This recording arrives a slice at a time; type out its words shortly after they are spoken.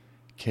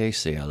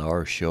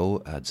KCLR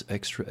show adds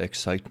extra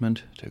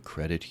excitement to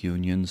Credit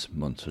Union's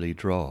monthly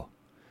draw.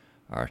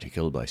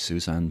 Article by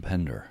Suzanne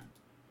Pender.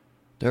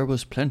 There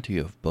was plenty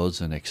of buzz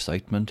and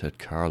excitement at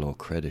Carlow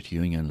Credit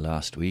Union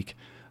last week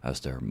as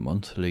their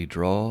monthly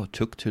draw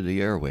took to the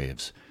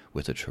airwaves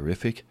with a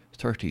terrific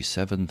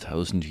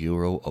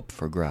 €37,000 up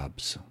for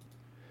grabs.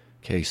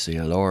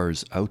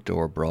 KCLR's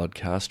outdoor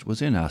broadcast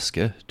was in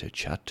Aske to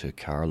chat to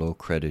Carlow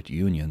Credit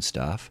Union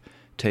staff,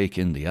 take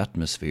in the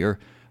atmosphere,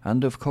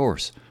 and of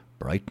course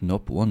brighten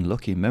up one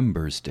lucky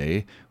Members'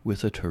 Day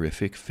with a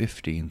terrific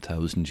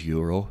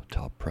 €15,000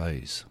 top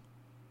prize.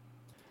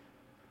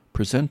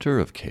 Presenter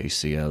of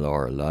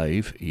KCLR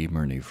Live,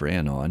 Emer Ní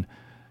Bhréanáin,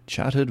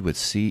 chatted with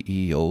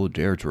CEO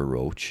Deirdre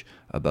Roach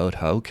about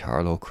how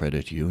Carlow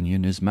Credit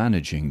Union is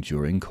managing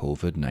during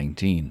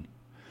COVID-19,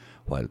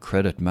 while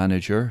Credit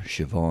Manager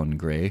Siobhan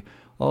Gray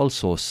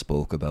also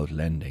spoke about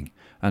lending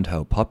and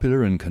how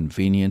popular and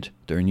convenient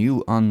their new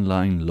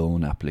online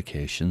loan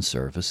application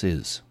service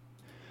is.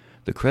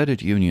 The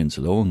Credit Union's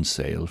loan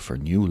sale for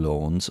new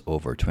loans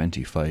over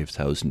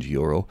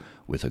 €25,000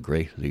 with a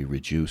greatly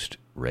reduced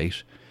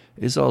rate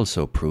is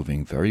also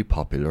proving very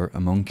popular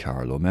among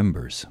Carlow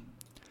members.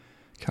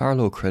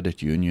 Carlow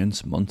Credit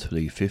Union's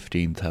monthly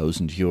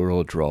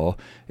 €15,000 draw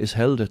is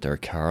held at their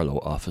Carlow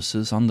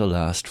offices on the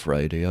last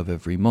Friday of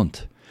every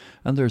month,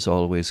 and there's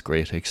always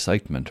great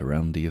excitement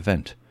around the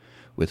event,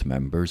 with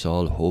members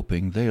all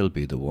hoping they'll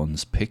be the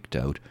ones picked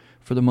out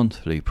for the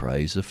monthly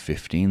prize of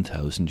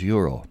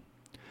 €15,000.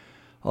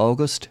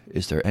 August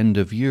is their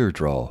end-of-year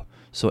draw,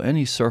 so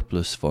any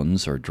surplus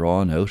funds are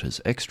drawn out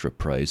as extra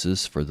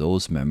prizes for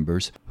those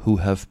members who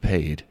have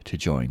paid to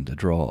join the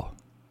draw.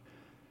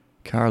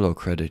 Carlow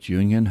Credit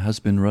Union has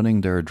been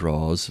running their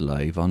draws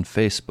live on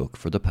Facebook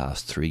for the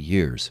past 3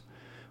 years,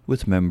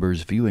 with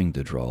members viewing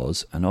the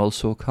draws and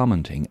also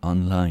commenting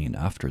online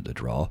after the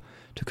draw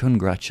to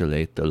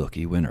congratulate the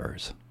lucky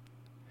winners.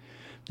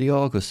 The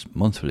August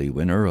monthly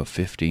winner of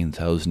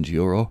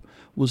 €15,000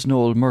 was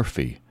Noel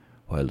Murphy,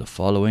 while the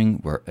following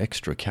were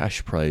extra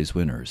cash prize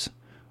winners.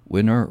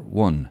 Winner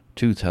 1,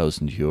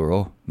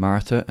 €2,000,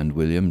 Martha and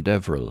William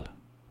Deverill.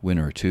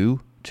 Winner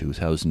 2,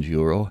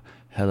 €2,000,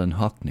 Helen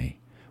Hockney.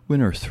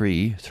 Winner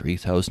 3,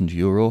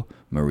 €3,000,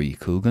 Marie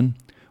Coogan.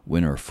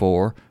 Winner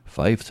 4,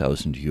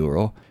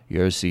 €5,000,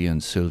 Jerzy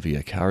and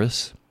Sylvia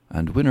Karras.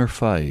 And winner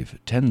 5,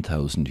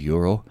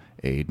 €10,000,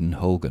 Aidan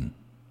Hogan.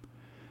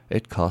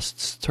 It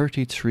costs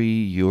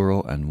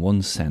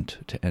 €33.01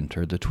 to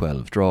enter the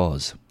 12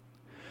 draws.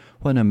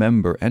 When a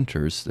member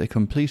enters, they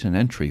complete an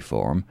entry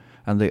form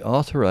and they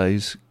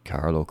authorise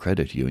Carlow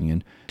Credit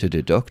Union to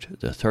deduct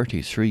the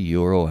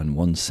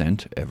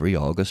 €33.01 every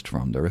August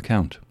from their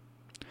account.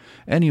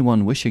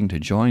 Anyone wishing to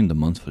join the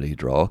monthly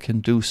draw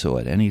can do so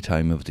at any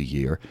time of the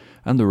year,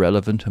 and the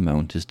relevant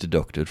amount is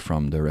deducted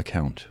from their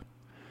account.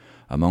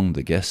 Among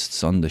the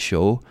guests on the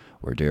show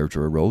were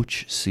Deirdre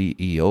Roach,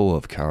 CEO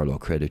of Carlow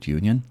Credit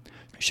Union,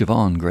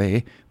 Siobhan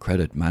Gray,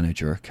 Credit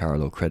Manager,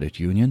 Carlow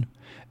Credit Union,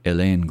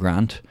 Elaine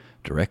Grant,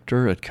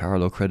 Director at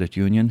Carlow Credit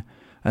Union,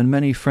 and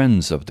many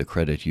friends of the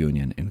Credit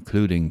Union,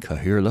 including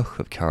Cathaoirleach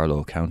of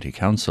Carlow County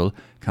Council,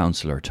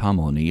 Councillor Tom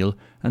O'Neill,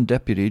 and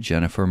Deputy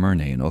Jennifer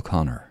Murnane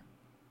O'Connor.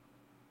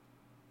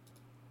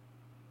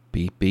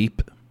 Beep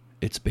beep,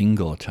 it's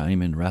bingo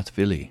time in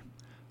Rathvilly.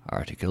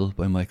 Article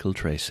by Michael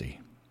Tracy.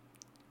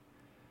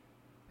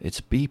 It's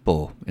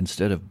Beepo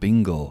instead of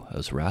bingo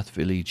as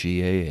Rathvilly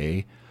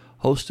GAA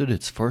hosted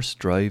its first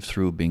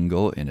drive-through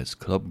bingo in its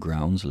club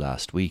grounds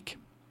last week.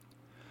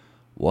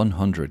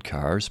 100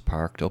 cars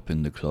parked up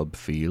in the club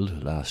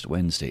field last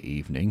Wednesday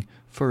evening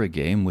for a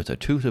game with a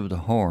toot of the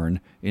horn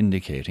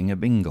indicating a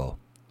bingo.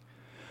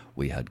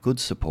 We had good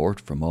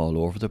support from all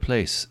over the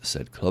place,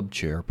 said club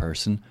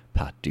chairperson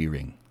Pat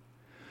Deering.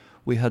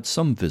 We had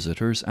some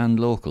visitors and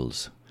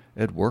locals.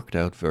 It worked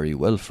out very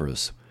well for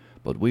us,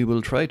 but we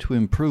will try to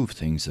improve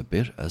things a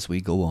bit as we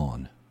go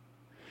on.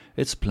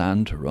 It's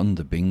planned to run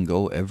the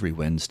bingo every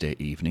Wednesday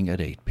evening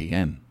at 8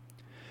 p.m.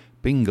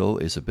 Bingo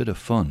is a bit of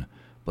fun,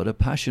 but a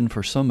passion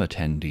for some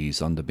attendees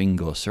on the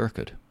bingo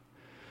circuit.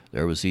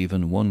 There was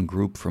even one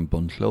group from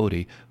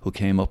Bunclody who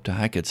came up to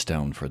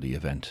Hacketstown for the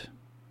event.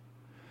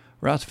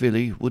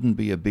 Rathvilly wouldn't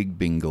be a big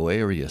bingo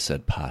area,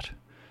 said Pat.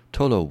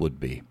 Tullow would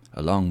be,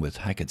 along with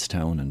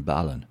Hacketstown and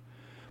Ballin.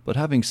 But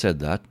having said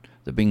that,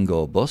 the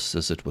bingo bus,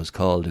 as it was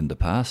called in the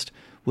past,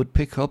 would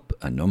pick up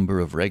a number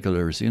of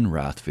regulars in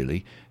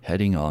Rathvilly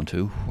heading on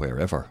to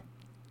wherever.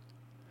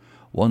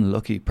 One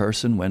lucky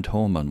person went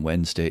home on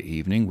Wednesday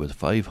evening with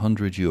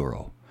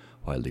 €500,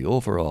 while the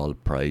overall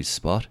prize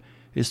spot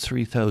is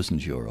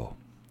 €3,000.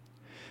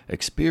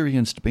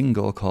 Experienced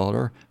bingo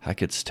caller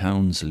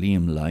Hacketstown's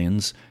Liam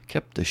Lyons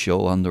kept the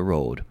show on the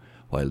road,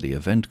 while the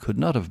event could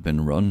not have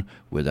been run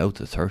without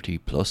the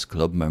 30-plus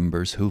club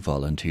members who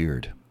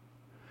volunteered.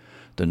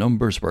 The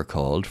numbers were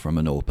called from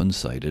an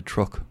open-sided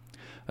truck.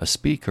 A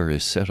speaker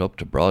is set up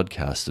to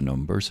broadcast the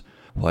numbers,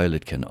 while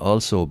it can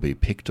also be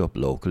picked up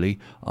locally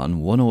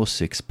on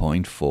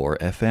 106.4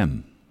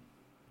 FM.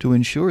 To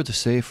ensure the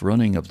safe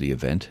running of the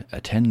event,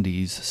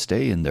 attendees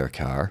stay in their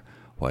car,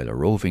 while a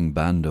roving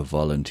band of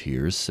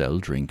volunteers sell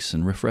drinks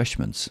and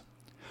refreshments.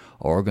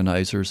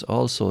 Organisers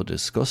also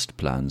discussed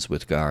plans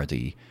with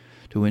Gardaí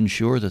to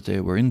ensure that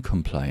they were in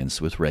compliance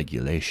with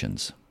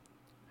regulations.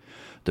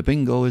 The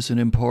bingo is an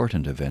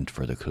important event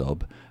for the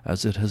club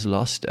as it has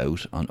lost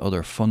out on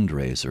other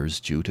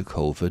fundraisers due to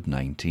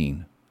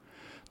COVID-19.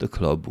 The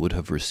club would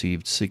have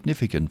received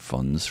significant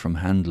funds from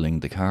handling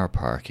the car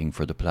parking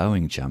for the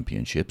ploughing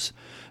championships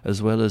as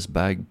well as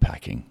bag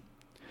packing.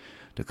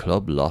 The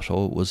club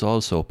lotto was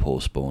also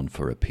postponed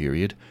for a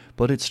period,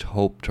 but it's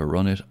hoped to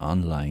run it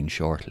online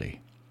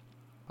shortly.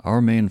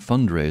 Our main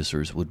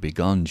fundraisers would be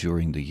gone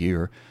during the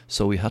year,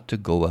 so we had to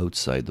go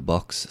outside the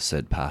box,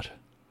 said Pat.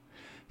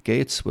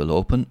 Gates will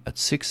open at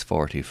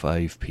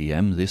 6:45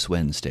 p.m. this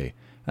Wednesday,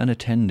 and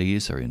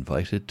attendees are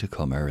invited to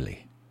come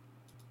early.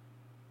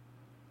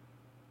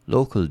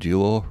 Local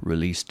duo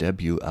released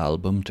debut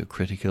album to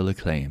critical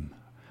acclaim.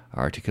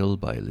 Article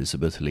by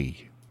Elizabeth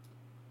Lee.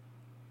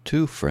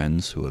 Two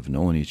friends who have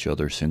known each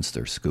other since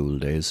their school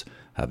days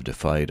have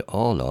defied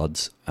all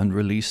odds and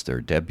released their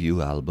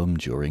debut album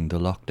during the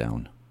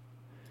lockdown.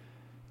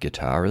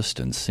 Guitarist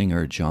and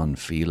singer John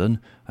Phelan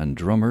and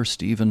drummer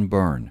Stephen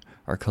Byrne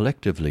are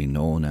collectively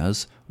known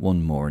as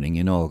One Morning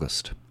in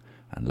August,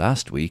 and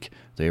last week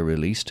they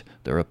released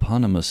their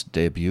eponymous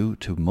debut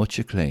to much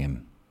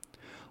acclaim.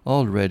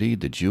 Already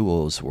the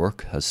duo's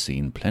work has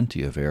seen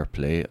plenty of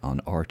airplay on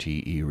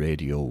RTE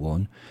Radio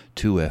 1,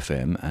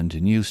 2FM and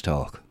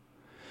Newstalk.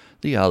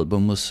 The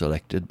album was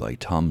selected by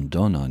Tom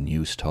Dunn on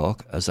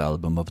Newstalk as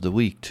Album of the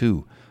Week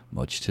too,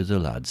 much to the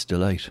lads'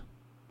 delight.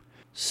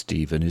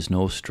 Stephen is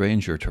no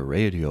stranger to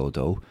radio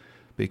though,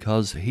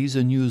 because he's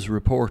a news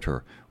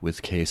reporter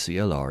with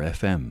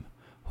KCLR-FM,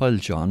 while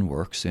John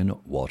works in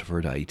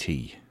Waterford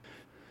IT.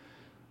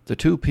 The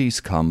two-piece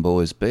combo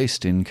is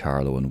based in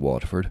Carlow and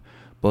Waterford,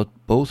 but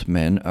both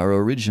men are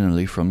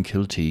originally from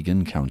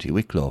Kiltegan, County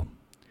Wicklow.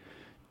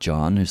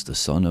 John is the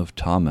son of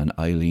Tom and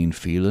Eileen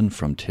Phelan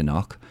from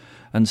Tinnock,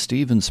 and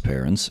Stephen's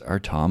parents are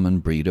Tom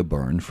and Breda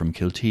Byrne from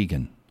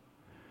Kiltegan.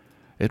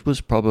 It was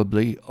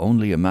probably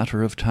only a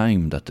matter of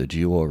time that the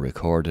duo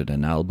recorded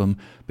an album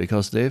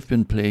because they've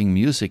been playing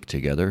music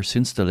together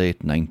since the late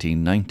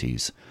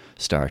 1990s,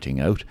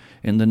 starting out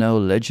in the now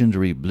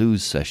legendary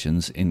blues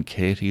sessions in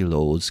Katie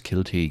Lowe's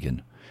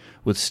Kiltegan,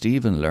 with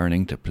Stephen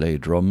learning to play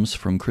drums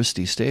from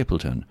Christy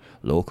Stapleton,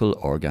 local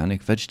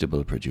organic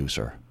vegetable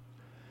producer.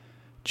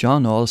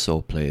 John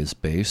also plays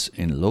bass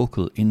in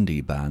local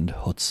indie band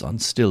Huts on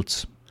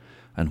Stilts,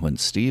 and when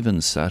Stephen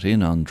sat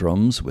in on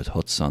drums with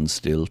Huts on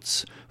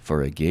Stilts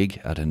for a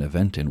gig at an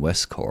event in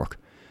West Cork,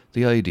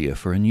 the idea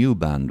for a new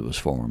band was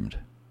formed.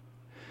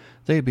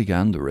 They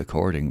began the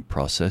recording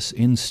process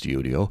in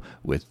studio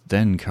with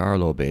then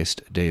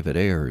Carlow-based David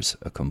Ayres,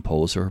 a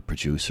composer,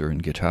 producer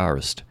and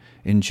guitarist,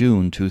 in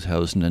June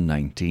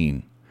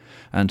 2019,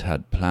 and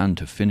had planned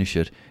to finish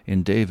it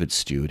in David's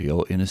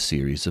studio in a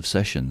series of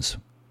sessions.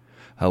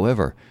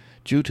 However,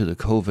 due to the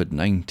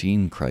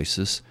COVID-19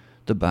 crisis,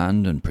 the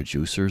band and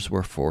producers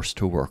were forced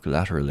to work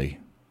laterally.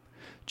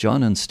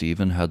 John and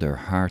Stephen had their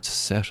hearts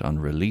set on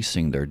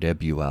releasing their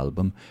debut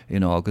album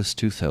in August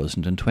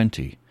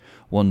 2020,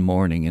 One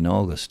Morning in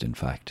August in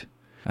fact,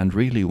 and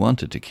really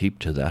wanted to keep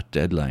to that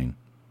deadline.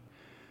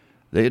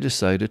 They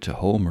decided to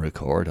home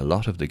record a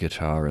lot of the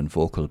guitar and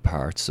vocal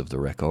parts of the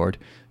record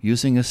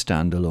using a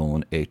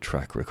standalone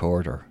 8-track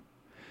recorder.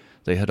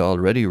 They had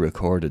already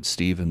recorded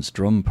Stephen's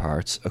drum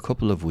parts a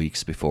couple of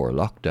weeks before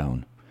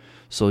lockdown,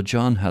 so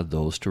John had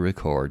those to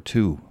record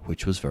too,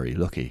 which was very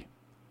lucky.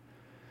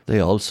 They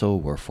also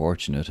were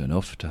fortunate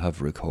enough to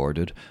have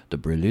recorded the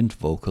brilliant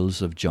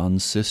vocals of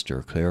John's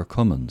sister Claire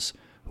Cummins,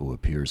 who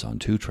appears on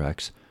 2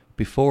 tracks,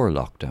 before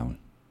lockdown.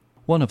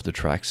 One of the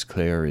tracks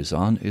Claire is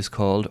on is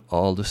called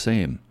All the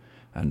Same,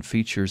 and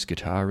features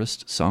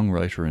guitarist,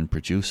 songwriter and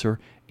producer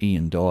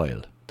Ian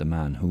Doyle, the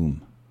man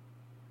whom.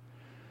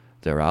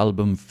 Their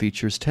album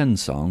features 10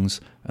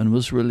 songs and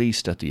was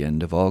released at the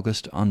end of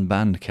August on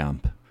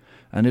Bandcamp,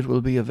 and it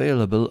will be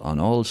available on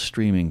all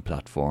streaming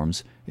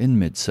platforms in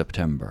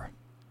mid-September.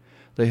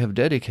 They have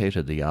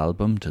dedicated the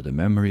album to the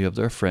memory of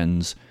their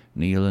friends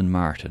Neil and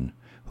Martin,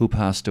 who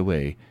passed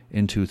away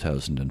in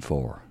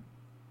 2004.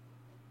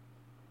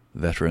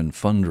 Veteran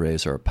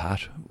fundraiser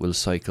Pat will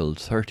cycle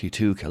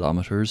 32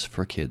 kilometres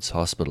for Kids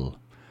Hospital.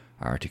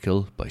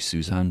 Article by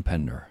Suzanne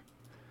Pender.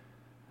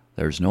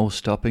 There's no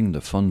stopping the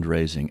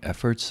fundraising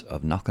efforts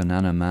of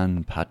Knockananna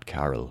man Pat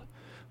Carroll,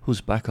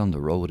 who's back on the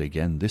road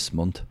again this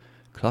month,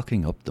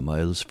 clocking up the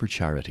miles for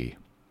charity.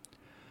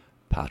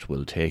 Pat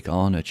will take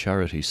on a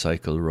charity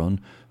cycle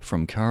run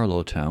from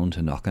Carlow Town to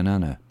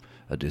Knockananna,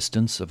 a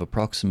distance of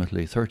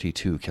approximately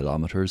 32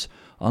 kilometres,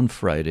 on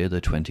Friday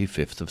the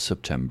 25th of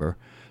September,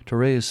 to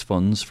raise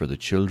funds for the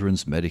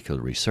Children's Medical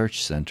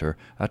Research Centre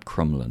at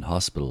Crumlin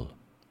Hospital.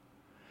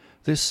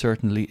 This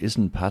certainly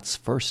isn't Pat's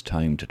first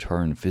time to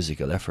turn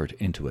physical effort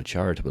into a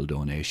charitable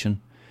donation.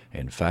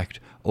 In fact,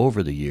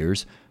 over the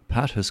years,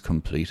 Pat has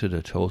completed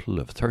a total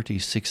of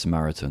 36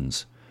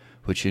 marathons,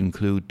 which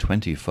include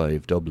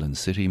 25 Dublin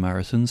City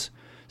marathons,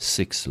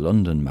 6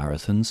 London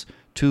marathons,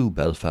 2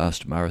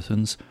 Belfast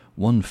marathons,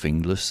 1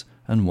 Finglas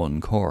and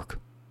 1 Cork.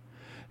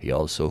 He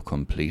also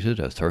completed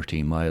a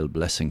 30-mile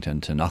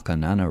Blessington to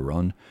Knockannanna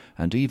run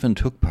and even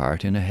took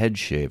part in a head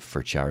shave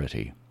for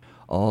charity.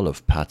 All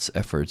of Pat's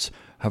efforts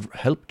have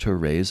helped to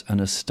raise an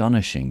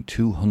astonishing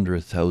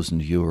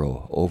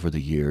 €200,000 over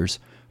the years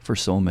for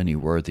so many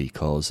worthy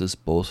causes,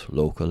 both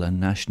local and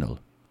national.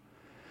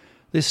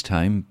 This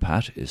time,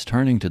 Pat is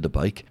turning to the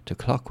bike to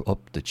clock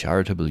up the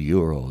charitable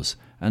euros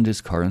and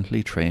is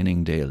currently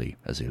training daily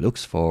as he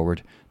looks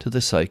forward to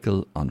the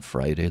cycle on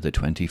Friday the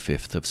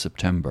 25th of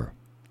September.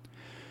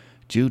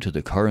 Due to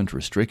the current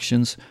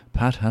restrictions,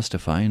 Pat has to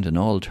find an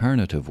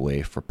alternative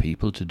way for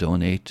people to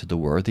donate to the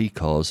worthy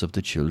cause of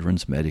the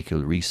Children's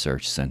Medical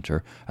Research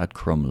Centre at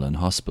Crumlin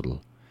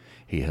Hospital.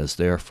 He has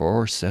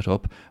therefore set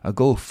up a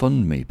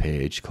GoFundMe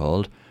page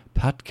called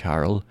Pat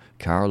Carroll,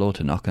 Carlow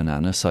to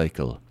Knockannanna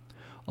Cycle.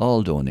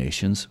 All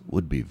donations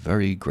would be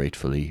very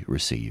gratefully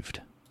received.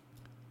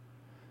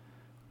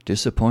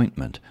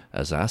 Disappointment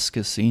as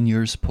Aska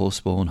seniors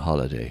postpone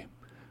holiday.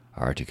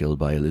 Article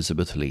by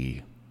Elizabeth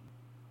Lee.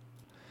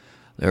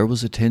 There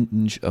was a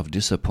tinge of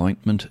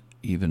disappointment,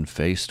 even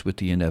faced with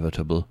the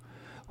inevitable,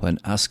 when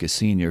Aska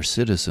senior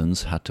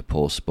citizens had to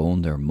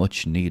postpone their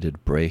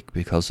much-needed break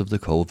because of the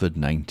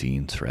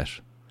COVID-19 threat.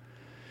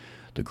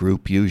 The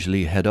group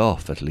usually head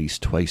off at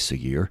least twice a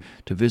year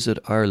to visit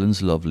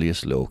Ireland's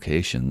loveliest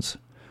locations,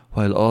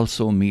 while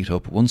also meet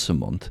up once a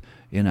month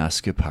in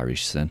Aska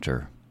Parish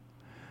Centre.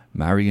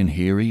 Marion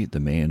Heary, the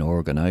main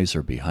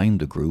organiser behind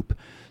the group,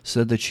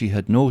 said that she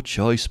had no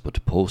choice but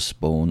to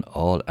postpone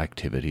all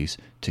activities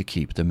to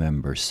keep the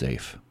members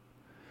safe.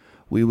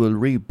 We will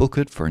rebook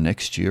it for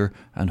next year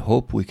and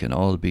hope we can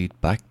all be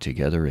back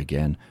together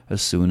again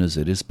as soon as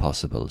it is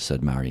possible,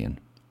 said Marion.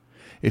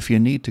 If you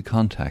need to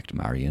contact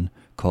Marion,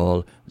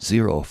 call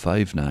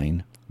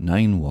 059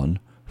 91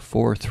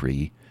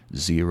 43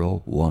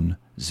 010.